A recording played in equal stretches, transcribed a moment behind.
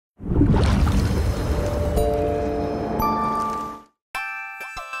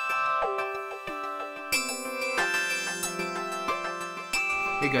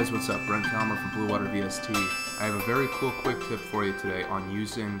guys, what's up? Brent Calmer from Blue Water VST. I have a very cool quick tip for you today on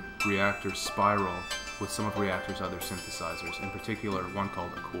using Reaktor Spiral with some of Reaktor's other synthesizers, in particular one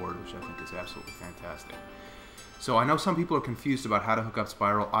called Accord, which I think is absolutely fantastic. So I know some people are confused about how to hook up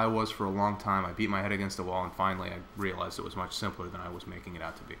Spiral. I was for a long time. I beat my head against the wall, and finally I realized it was much simpler than I was making it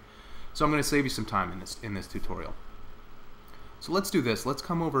out to be. So I'm going to save you some time in this tutorial. So let's do this. Let's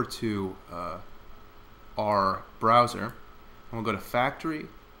come over to our browser, and we'll go to Factory,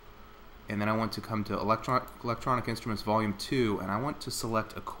 and then I want to come to Electronic Instruments Volume 2, and I want to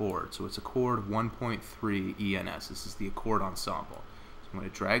select Accord. So it's Accord 1.3 ENS. This is the Accord Ensemble. So I'm going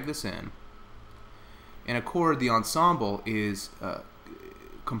to drag this in. In Accord, the ensemble is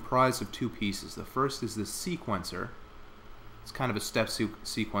comprised of two pieces. The first is the sequencer. It's kind of a step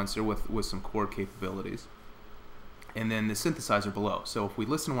sequencer with some chord capabilities. And then the synthesizer below. So if we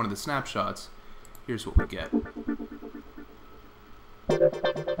listen to one of the snapshots, here's what we get.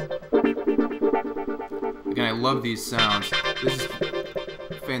 Again, I love these sounds. This is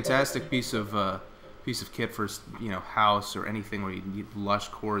a fantastic piece of kit for, you know, house or anything where you need lush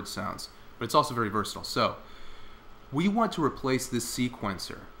chord sounds. But it's also very versatile. So we want to replace this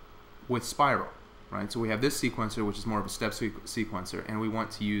sequencer with Spiral, right? So we have this sequencer, which is more of a step sequencer, and we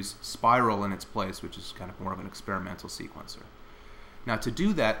want to use Spiral in its place, which is kind of more of an experimental sequencer. Now to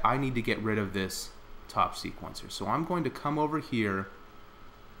do that, I need to get rid of this top sequencer. So I'm going to come over here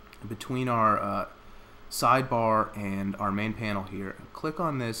between our sidebar and our main panel here and click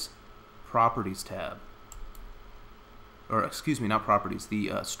on this Properties tab. Or excuse me, not Properties,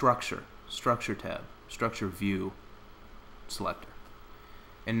 the Structure tab, Structure View selector.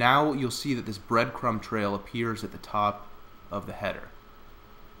 And now you'll see that this breadcrumb trail appears at the top of the header.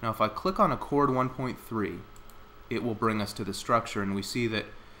 Now if I click on Accord 1.3, it will bring us to the structure, and we see that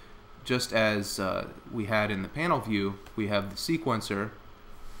just as we had in the panel view, we have the sequencer,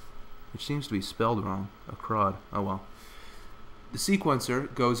 which seems to be spelled wrong, Accord, oh well. The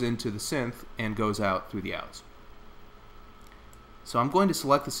sequencer goes into the synth and goes out through the outs. So I'm going to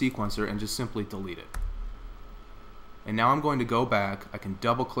select the sequencer and just simply delete it. And now I'm going to go back. I can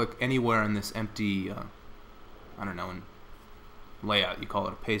double click anywhere in this empty, I don't know, in layout, you call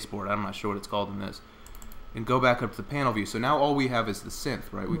it a pasteboard, I'm not sure what it's called in this, and go back up to the panel view. So now all we have is the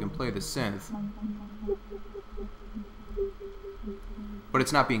synth, right? We can play the synth, but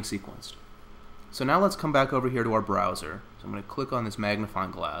it's not being sequenced. So now let's come back over here to our browser. So I'm going to click on this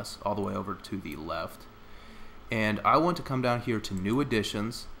magnifying glass all the way over to the left. And I want to come down here to New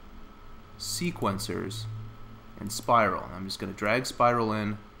Additions, Sequencers, and Spiral. And I'm just going to drag Spiral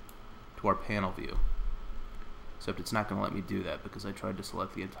in to our panel view. Except it's not going to let me do that because I tried to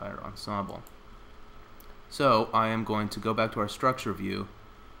select the entire ensemble. So I am going to go back to our structure view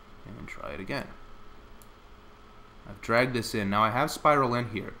and try it again. I've dragged this in. Now I have Spiral in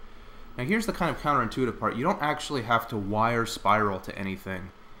here. Now here's the kind of counterintuitive part. You don't actually have to wire Spiral to anything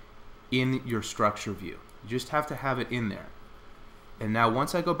in your structure view. You just have to have it in there. And now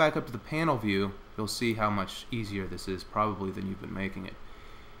once I go back up to the panel view, you'll see how much easier this is probably than you've been making it.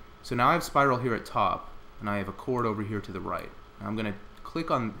 So now I have Spiral here at top, and I have Accord over here to the right. Now I'm going to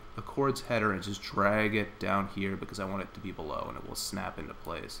click on Accord's header and just drag it down here because I want it to be below, and it will snap into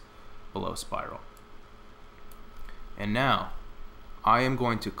place below Spiral. And now I am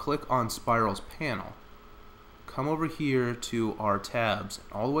going to click on Spiral's panel, come over here to our tabs,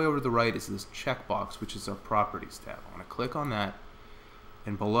 and all the way over to the right is this checkbox, which is our Properties tab. I'm going to click on that,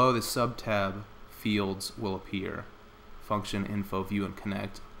 and below the sub-tab fields will appear: Function, Info, View, and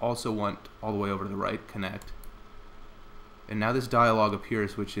Connect. Also want all the way over to the right, Connect. And now this dialog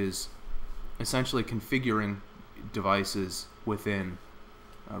appears, which is essentially configuring devices within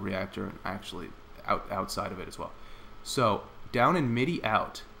Reaktor, and actually outside of it as well. So down in MIDI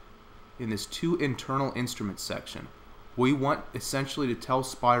out, in this To Internal Instruments section, we want essentially to tell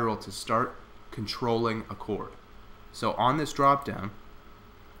Spiral to start controlling Accord. So on this drop down,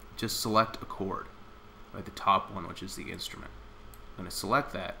 just select Accord, right, the top one, which is the instrument. I'm going to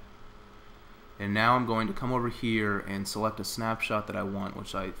select that, and now I'm going to come over here and select a snapshot that I want,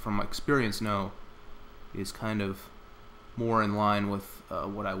 which I, from my experience, know is kind of more in line with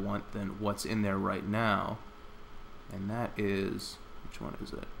what I want than what's in there right now. And that is, which one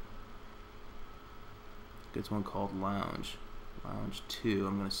is it? It's one called Lounge 2.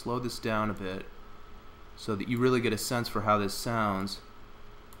 I'm going to slow this down a bit so that you really get a sense for how this sounds.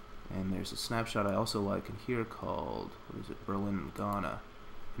 And there's a snapshot I also like in here called, what is it, Berlin and Ghana.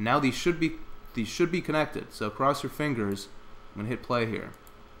 And now these should be connected. So cross your fingers. I'm going to hit play here.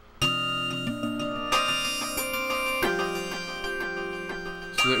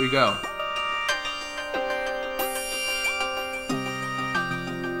 So there we go.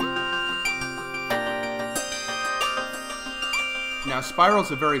 Now,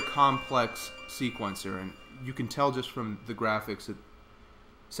 Spiral's a very complex sequencer, and you can tell just from the graphics that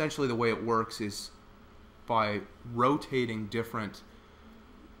essentially the way it works is by rotating different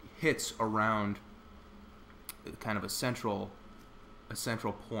hits around kind of a central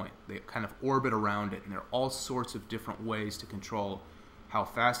point. They kind of orbit around it, and there are all sorts of different ways to control how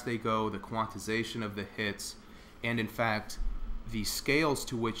fast they go, the quantization of the hits, and in fact the scales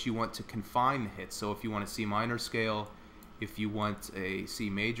to which you want to confine the hits. So if you want a C minor scale, if you want a C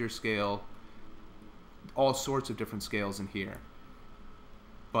major scale, all sorts of different scales in here.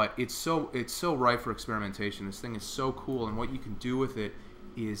 But it's so ripe for experimentation. This thing is so cool, and what you can do with it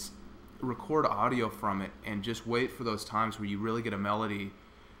is record audio from it and just wait for those times where you really get a melody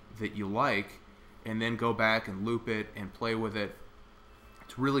that you like, and then go back and loop it and play with it.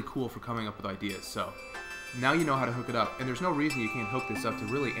 It's really cool for coming up with ideas. So now you know how to hook it up, and there's no reason you can't hook this up to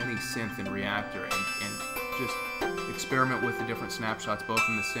really any synth in Reaktor and just experiment with the different snapshots both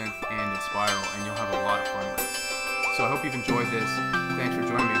in the synth and in Spiral, and you'll have a lot of fun with it. So I hope you've enjoyed this. Thanks for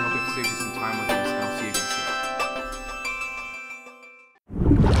joining me. I hope it saves you some time with it.